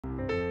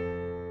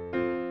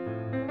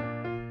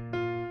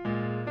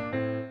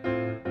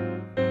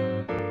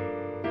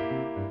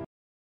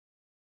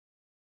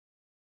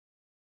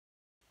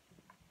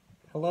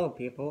Hello,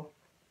 people.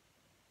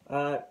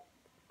 Uh,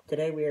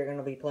 Today we are going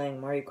to be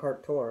playing Mario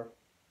Kart Tour,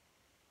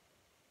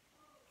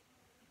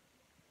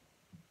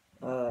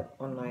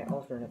 on my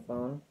alternate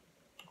phone.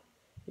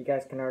 You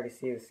guys can already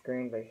see the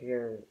screen, but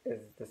here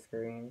is the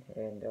screen,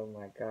 and oh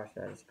my gosh,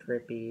 that is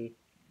trippy.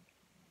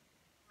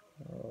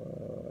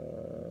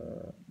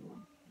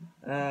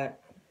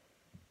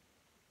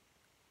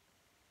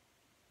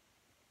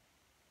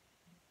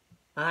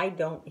 I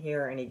don't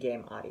hear any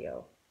game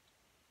audio.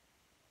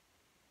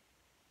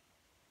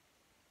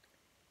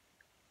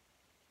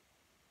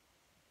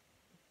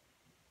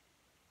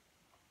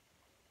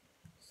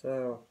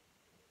 So,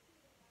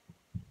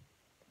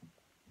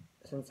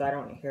 since I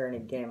don't hear any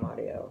game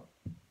audio,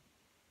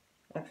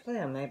 actually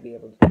I might be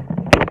able to,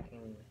 if I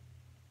can.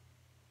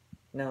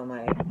 No,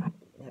 my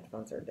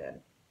headphones are dead.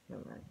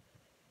 Never mind.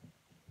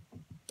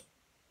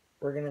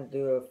 We're gonna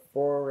do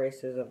 4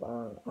 races of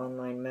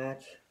online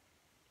match.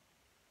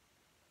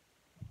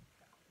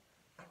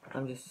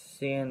 I'm just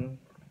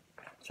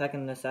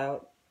checking this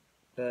out,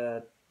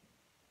 the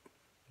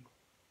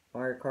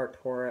Mario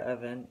Kart Tour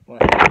event.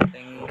 What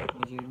thing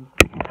did you?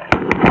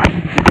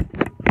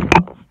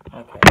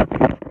 Okay,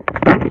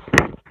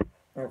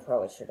 I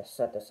probably should have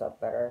set this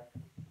up better.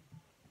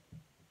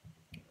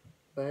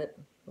 But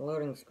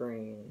loading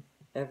screen,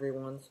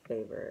 everyone's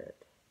favorite.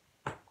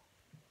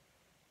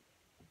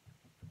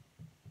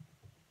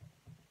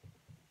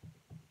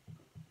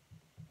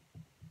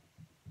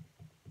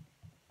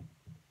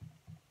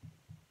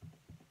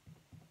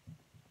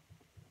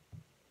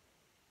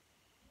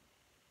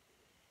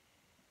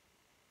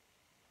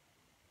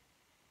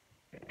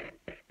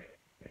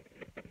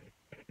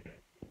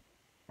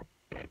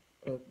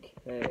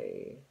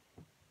 Okay.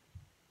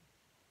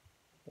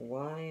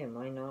 Why am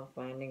I not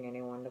finding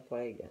anyone to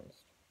play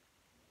against?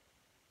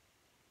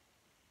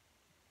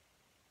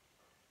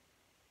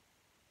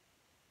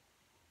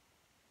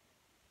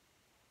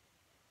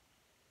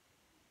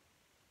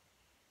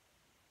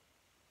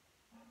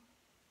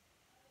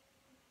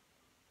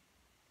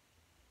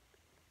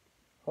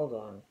 Hold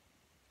on.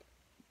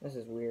 This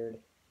is weird.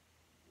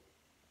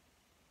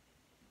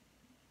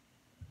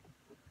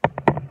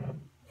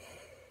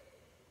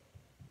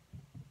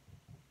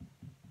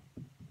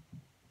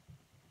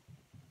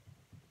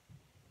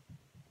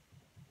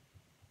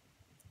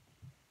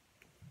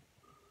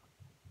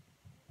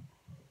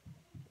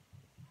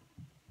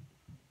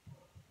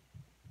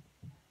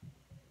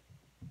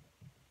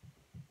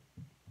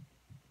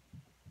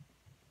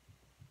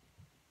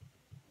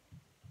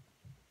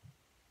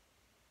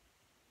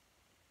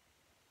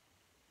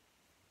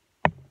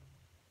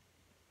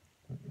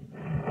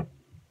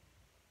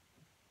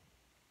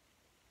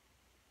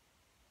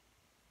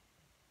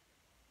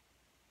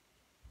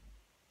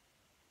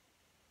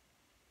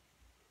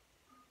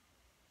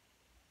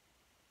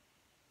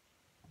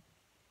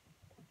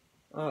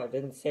 Oh, it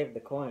didn't save the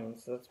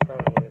coins, so that's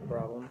probably a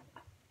problem.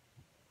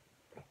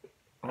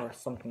 Or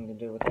something to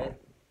do with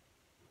it.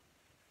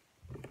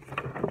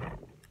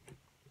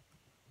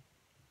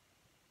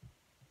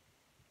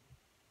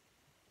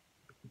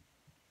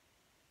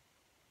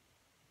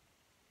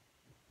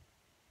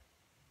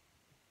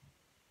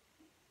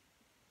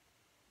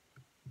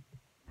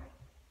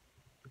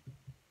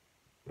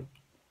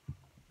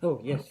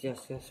 Oh, yes,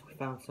 we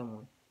found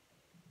someone.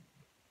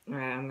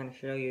 Alright, I'm gonna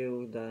show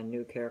you the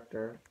new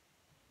character,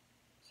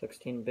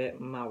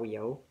 16-bit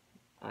Mario.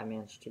 I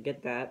managed to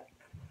get that.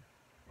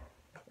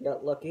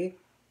 Got lucky.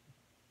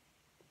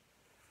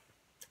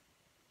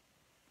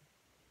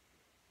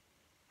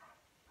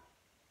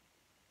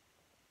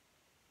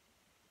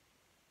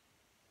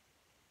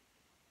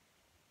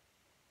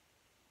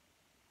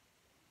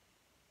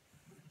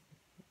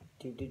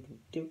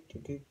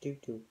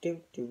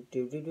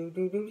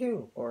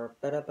 Or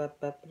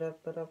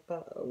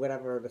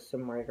whatever the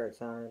Super Mario Kart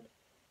sound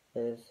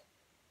is.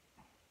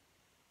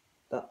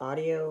 The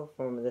audio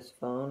from this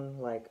phone,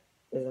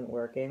 isn't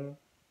working.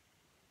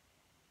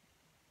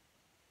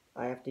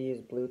 I have to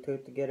use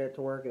Bluetooth to get it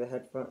to work.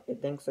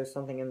 It thinks there's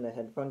something in the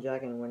headphone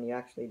jack, and when you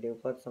actually do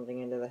plug something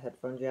into the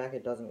headphone jack,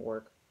 it doesn't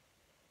work.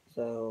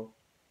 So,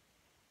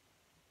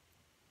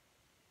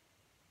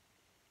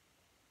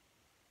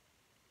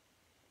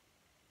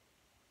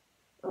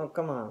 oh,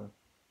 come on.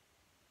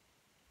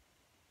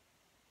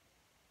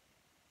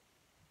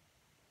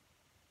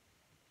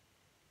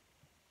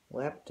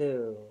 Lap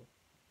 2.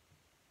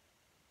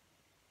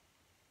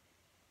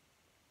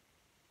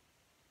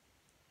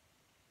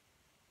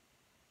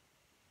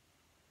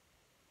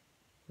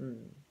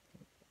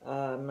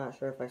 I'm not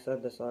sure if I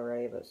said this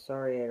already, but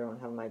sorry I don't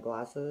have my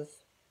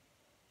glasses.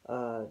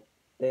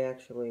 They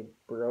actually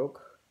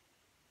broke,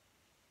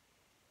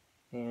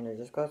 and I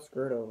just got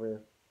screwed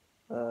over.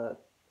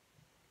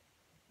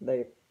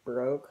 They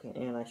broke,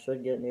 and I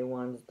should get new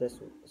ones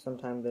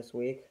sometime this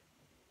week.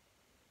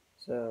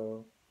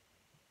 So,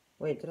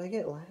 wait, did I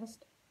get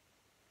last?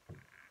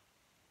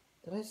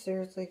 Did I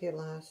seriously get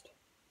last?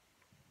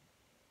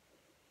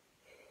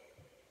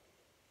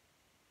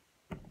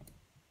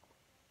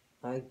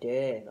 I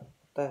did. What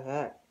the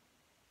heck?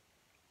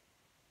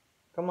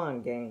 Come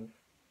on, game.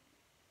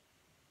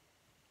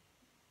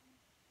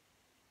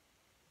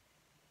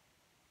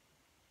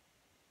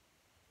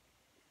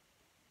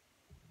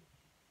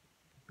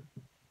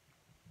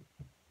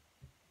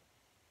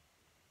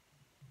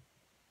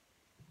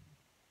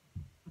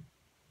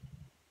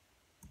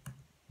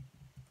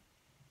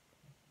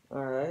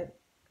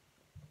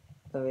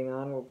 Moving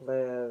on, we'll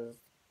play as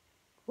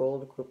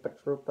Gold Koopa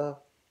Troopa.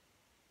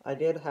 I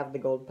did have the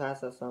gold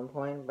pass at some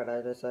point, but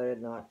I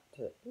decided not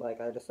to,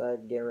 I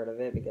decided to get rid of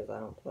it because I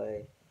don't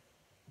play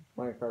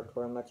Mario Kart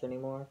Tour much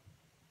anymore.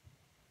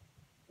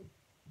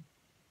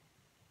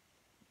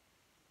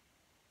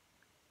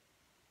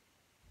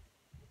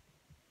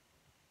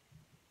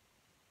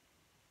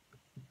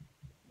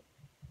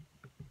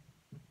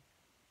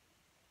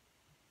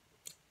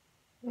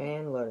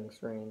 And loading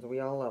screens, we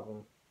all love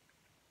them.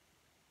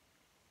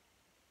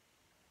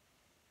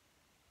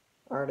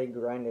 I already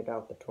grinded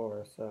out the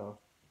tour, so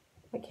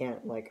I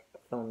can't,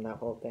 film that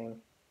whole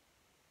thing.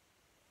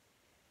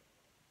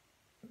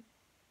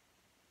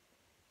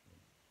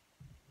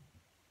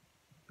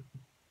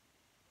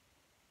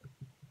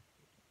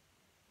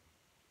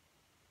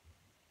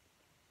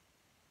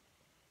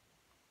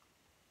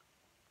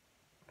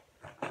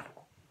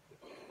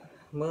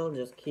 We'll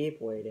just keep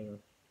waiting.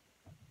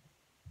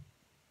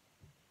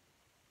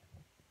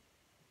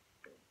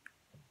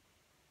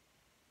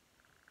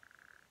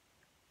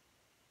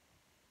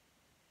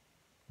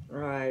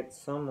 Alright,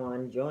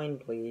 someone join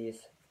please.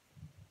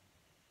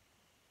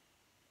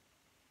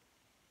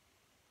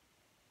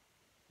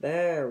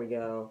 There we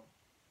go.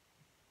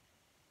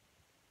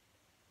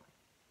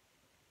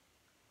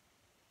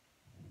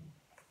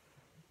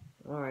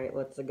 Alright,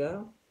 let's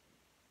go.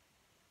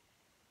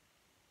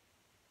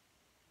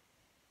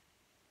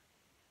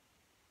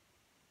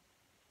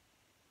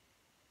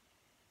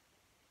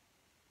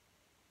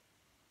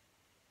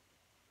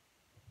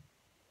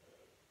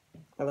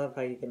 I love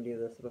how you can do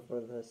this before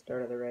the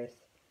start of the race.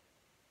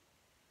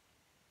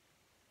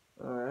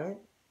 Alright.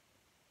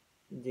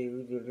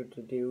 Do do do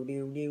do do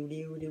do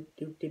do do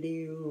do do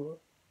do.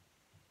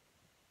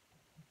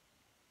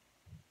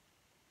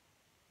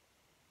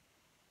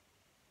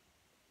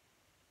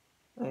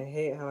 I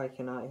hate how I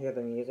cannot hear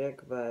the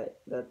music,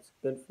 but that's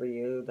good for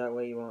you. That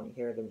way you won't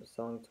hear the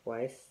song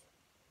twice.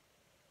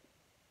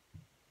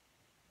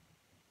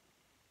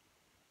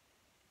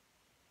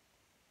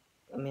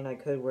 I mean, I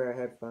could wear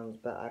headphones,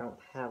 but I don't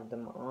have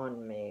them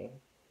on me,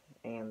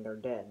 and they're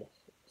dead.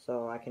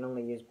 So I can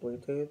only use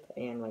Bluetooth,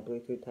 and my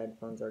Bluetooth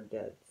headphones are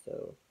dead,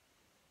 so...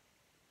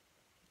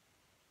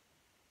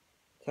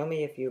 Tell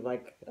me if you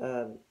like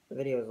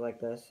videos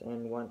like this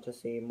and want to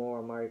see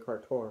more Mario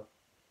Kart Tour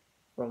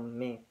from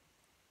me.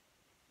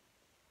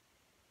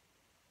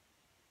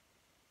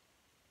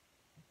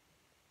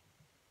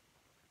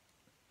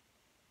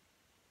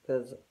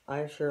 Because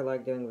I sure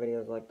like doing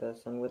videos like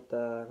this, and with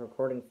the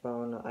recording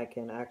phone, I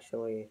can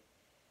actually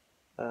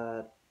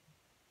do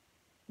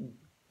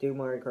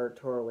Mario Kart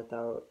Tour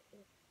without,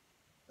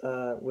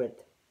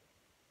 with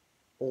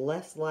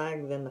less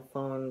lag than the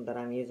phone that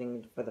I'm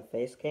using for the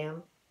face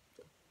cam.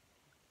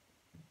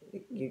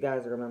 You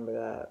guys remember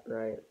that,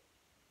 right?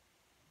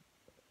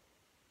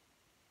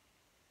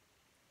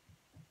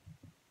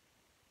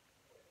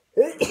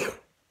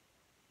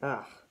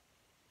 Ah.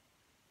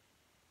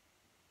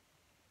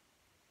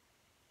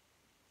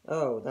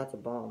 Oh, that's a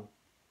bomb.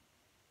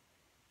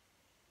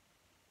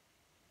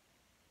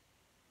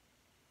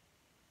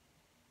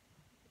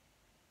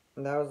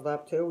 And that was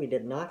lap 2. We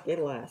did not get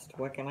last.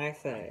 What can I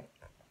say?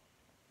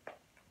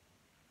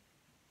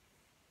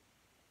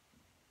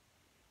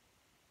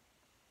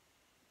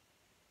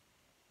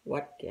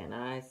 What can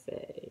I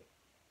say?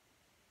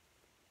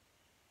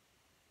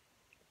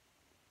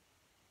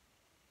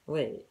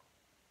 Wait,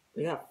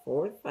 we got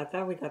 4th? I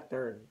thought we got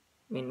 3rd.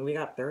 I mean, we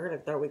got 3rd? I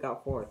thought we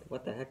got 4th.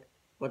 What the heck?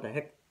 What the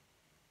heck?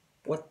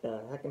 What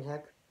the heck and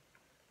heck?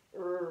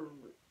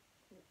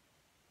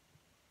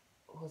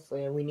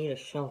 Honestly, we need a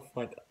shelf,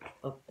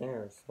 up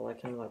there, so I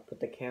can, put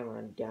the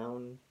camera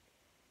down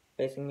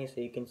facing me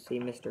so you can see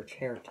Mr.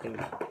 Chair, too.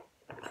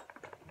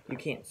 You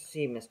can't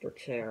see Mr.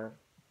 Chair,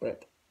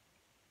 but...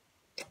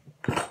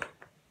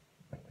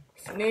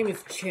 His name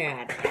is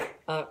Chad.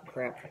 Oh,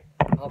 crap.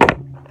 Oh.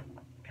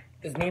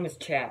 His name is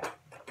Chad.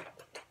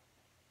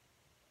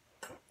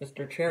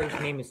 Mr. Chair's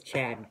name is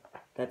Chad.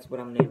 That's what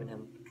I'm naming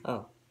him.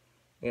 Oh,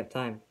 we have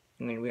time.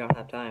 I mean, we don't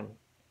have time.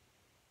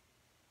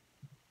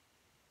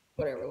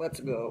 Whatever, let's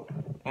go.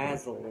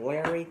 As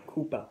Larry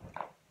Koopa.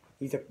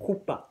 He's a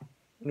Koopa.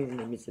 His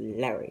name is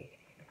Larry.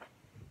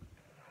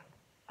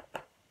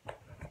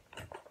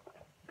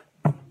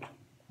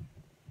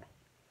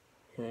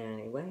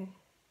 Anyway,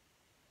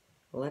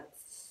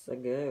 let's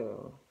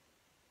go.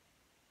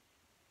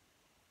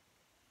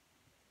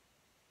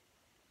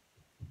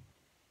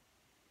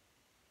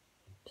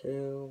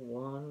 Two,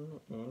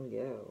 one, and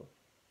go.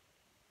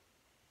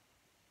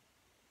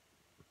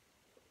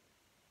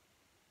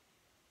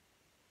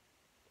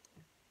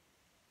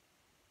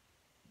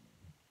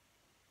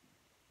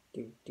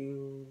 Do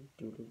do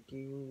do do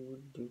do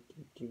do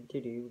do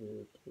do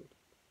do do.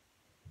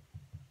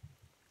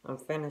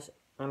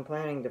 I'm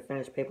planning to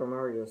finish Paper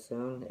Mario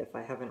soon, if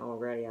I haven't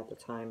already at the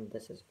time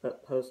this is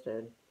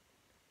posted.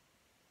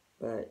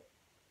 But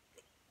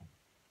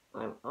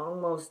I'm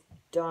almost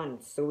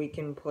done, so we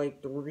can play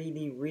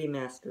 3D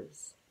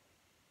remasters.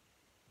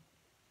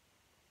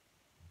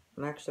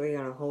 I'm actually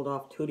gonna hold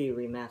off 2D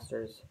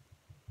remasters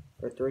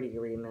for 3D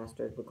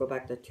remasters. We'll go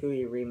back to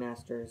 2D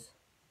remasters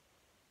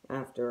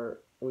after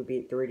we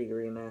beat 3D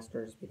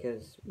remasters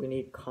because we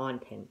need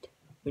content.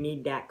 We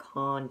need that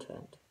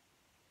content.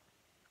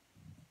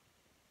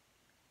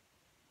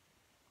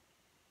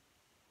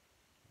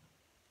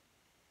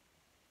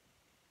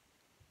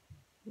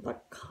 The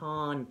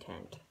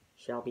content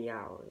shall be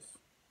ours.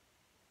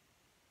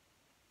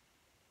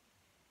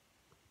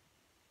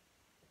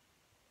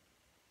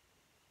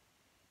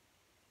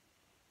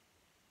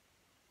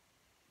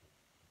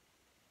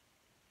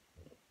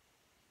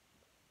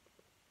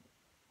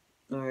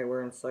 Alright,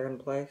 we're in second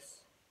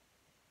place.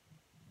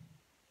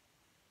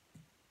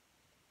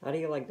 How do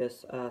you like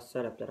this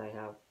setup that I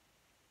have?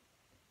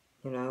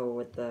 You know,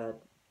 with the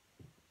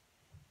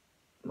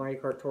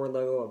Mario Kart Tour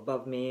logo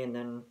above me and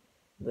then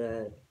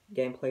the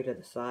gameplay to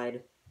the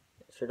side.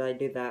 Should I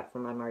do that for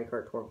my Mario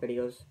Kart Tour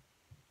videos?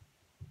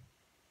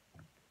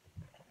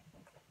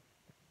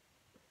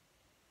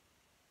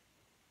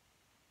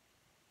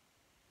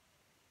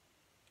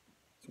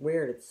 It's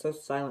weird, it's so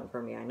silent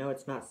for me. I know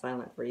it's not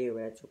silent for you,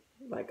 but it's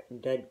like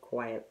dead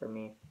quiet for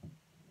me.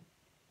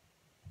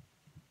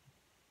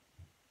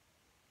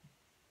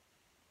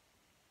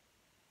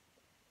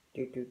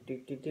 Do do do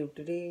do do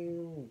do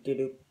do do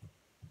do.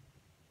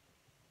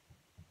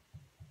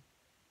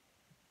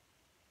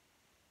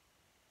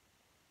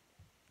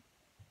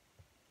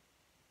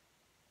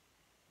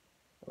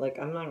 Like,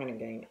 I'm not gonna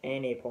gain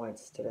any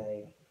points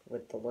today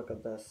with the look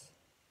of this.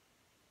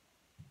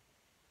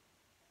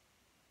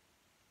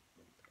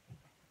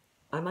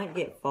 I might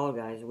get Fall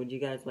Guys. Would you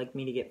guys like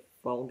me to get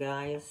Fall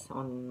Guys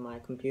on my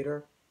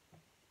computer?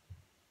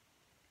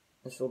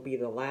 This will be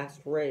the last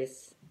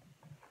race.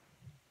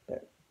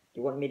 But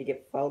do you want me to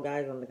get Fall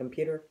Guys on the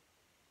computer?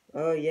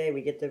 Oh yay,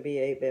 we get to be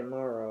 8-bit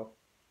Mario.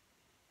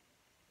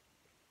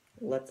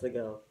 Let's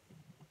go.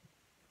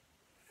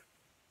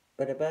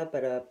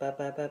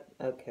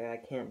 Okay, I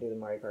can't do the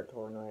Mario Kart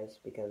Tour noise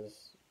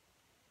because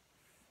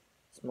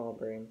small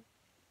brain.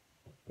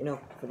 You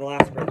know, for the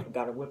last race we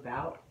gotta whip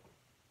out.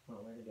 Oh,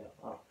 where'd it go?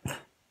 Oh.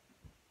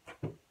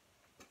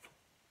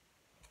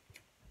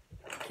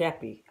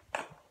 Cappy.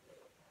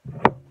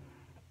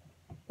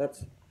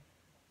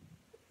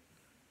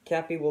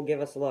 Cappy will give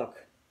us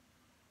luck.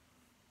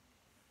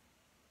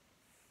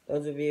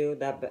 Those of you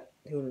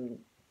who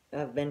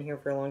have been here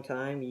for a long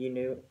time,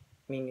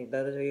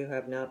 those of you who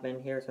have not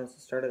been here since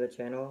the start of the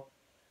channel,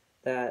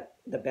 that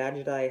the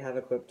badge that I have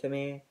equipped to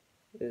me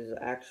is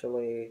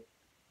actually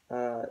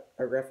a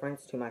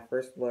reference to my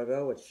first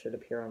logo, which should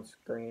appear on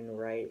screen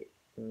right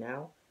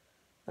now.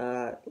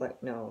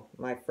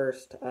 My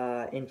first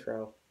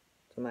intro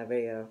to my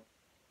video,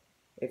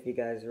 if you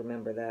guys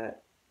remember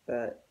that.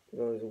 That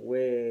goes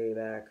way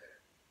back.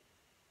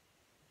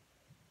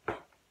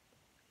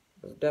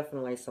 There's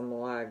definitely some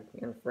lag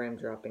and frame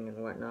dropping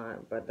and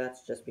whatnot, but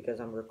that's just because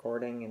I'm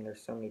recording and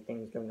there's so many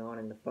things going on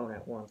in the phone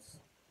at once.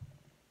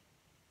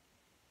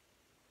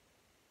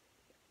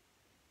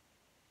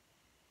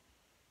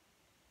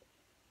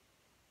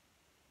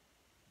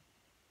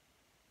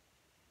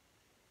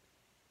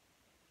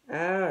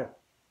 Ah!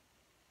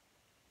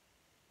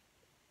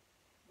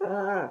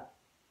 Ah!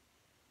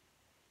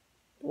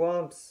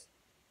 Thwomps!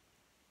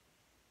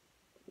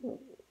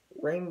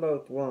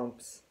 Rainbow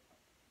thwomps.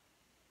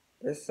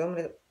 There's so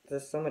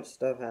much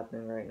stuff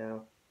happening right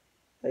now.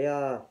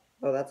 Yeah.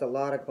 Oh, that's a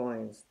lot of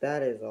coins.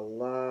 That is a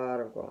lot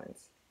of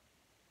coins.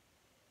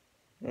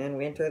 And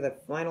we enter the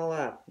final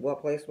lap. What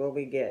place will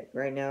we get?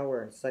 Right now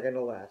we're in second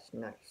to last.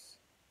 Nice.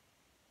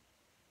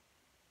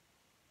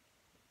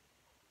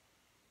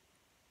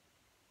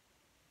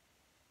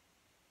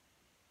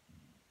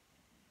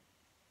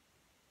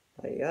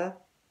 Hiya.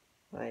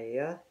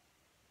 Hiya.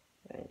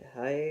 And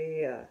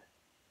hiya.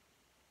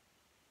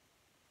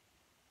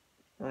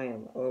 I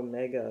am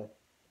Omega.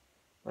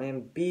 I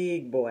am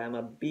big boy. I'm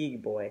a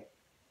big boy.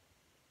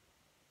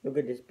 Look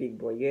at this big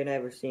boy. You ain't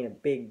ever seen a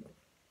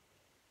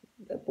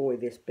boy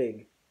this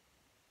big.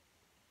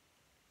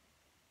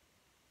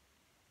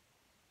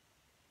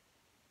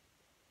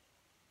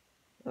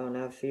 Oh,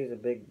 now she's a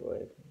big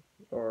boy.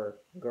 Or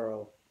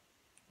girl.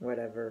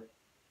 Whatever.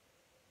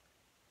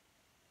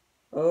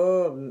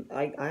 Oh,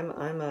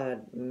 I'm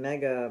a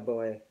mega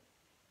boy.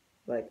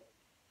 Like,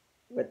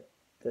 with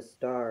the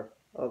star.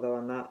 Although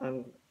I'm not,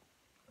 I'm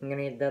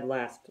gonna get dead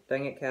last.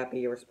 Dang it,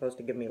 Cappy, you were supposed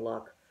to give me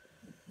luck.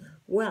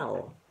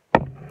 Well,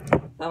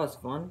 that was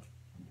fun.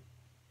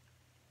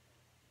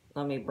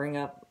 Let me bring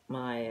up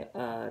my,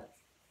 I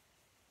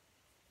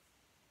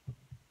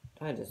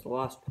just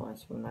lost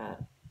points from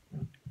that.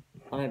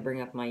 Let me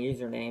bring up my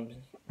username,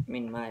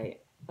 my,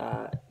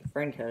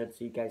 friend code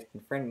so you guys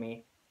can friend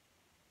me.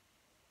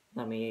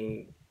 Let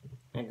me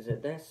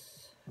exit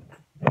this.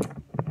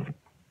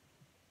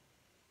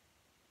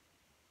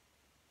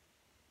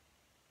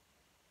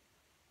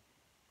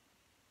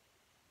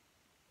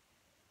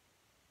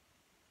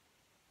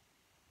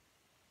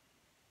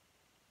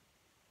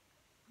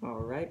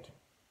 Alright.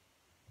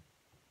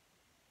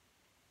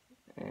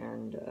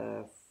 And,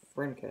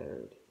 friend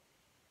code.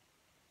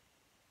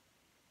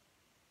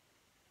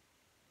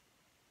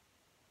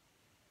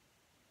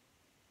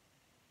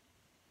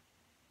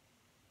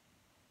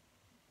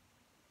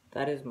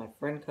 That is my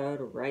friend code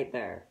right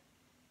there.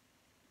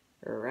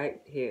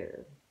 Right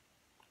here.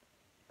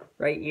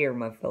 Right here,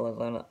 my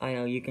fellas. I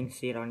know you can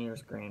see it on your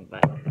screen,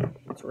 but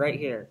it's right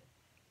here.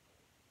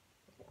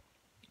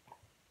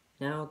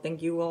 Now,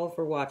 thank you all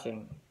for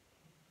watching.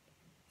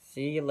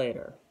 See you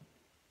later.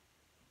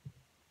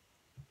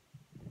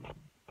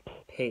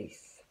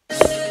 Peace.